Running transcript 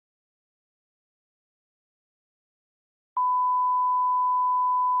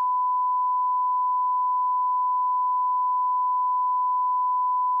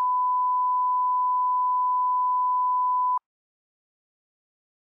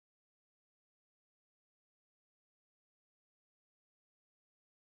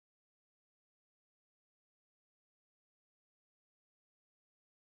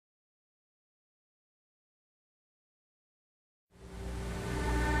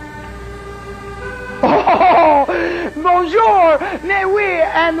bonjour, ne oui,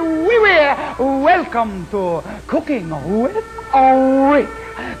 and oui, oui. Welcome to Cooking with Henri.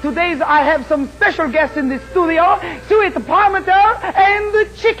 Today I have some special guests in the studio, sweet Parmesan and the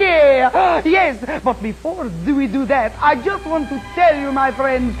chicky. Yes, but before we do that, I just want to tell you, my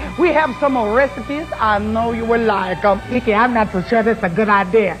friends, we have some recipes I know you will like. Chicky, I'm not so sure that's a good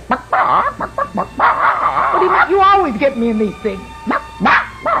idea. What do you mean? You always get me in these things.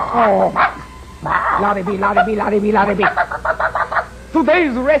 Oh. Lottie B, Lottie B, Lottie B, Lottie B.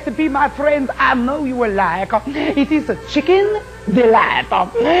 Today's recipe, my friends, I know you will like. It is a chicken delight.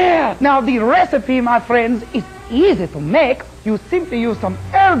 Now, the recipe, my friends, is easy to make. You simply use some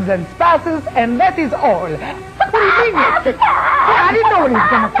herbs and spices, and that is all. What do you mean? I didn't know what he was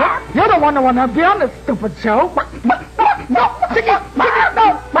going to cook. You're the one that wanted to be on this stupid show. No, chicken,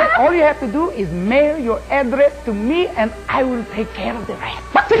 no. All you have to do is mail your address to me, and I will take care of the rest.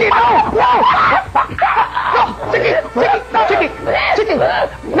 Chicken,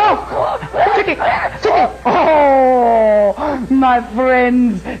 no! Chicken. Oh, my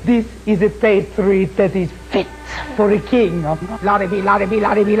friends, this is a pay treat that is fit for a king. Lottie B, Lottie B,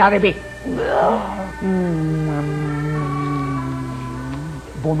 Lottie B, Lottie B.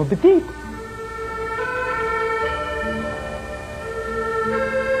 Bon appetit.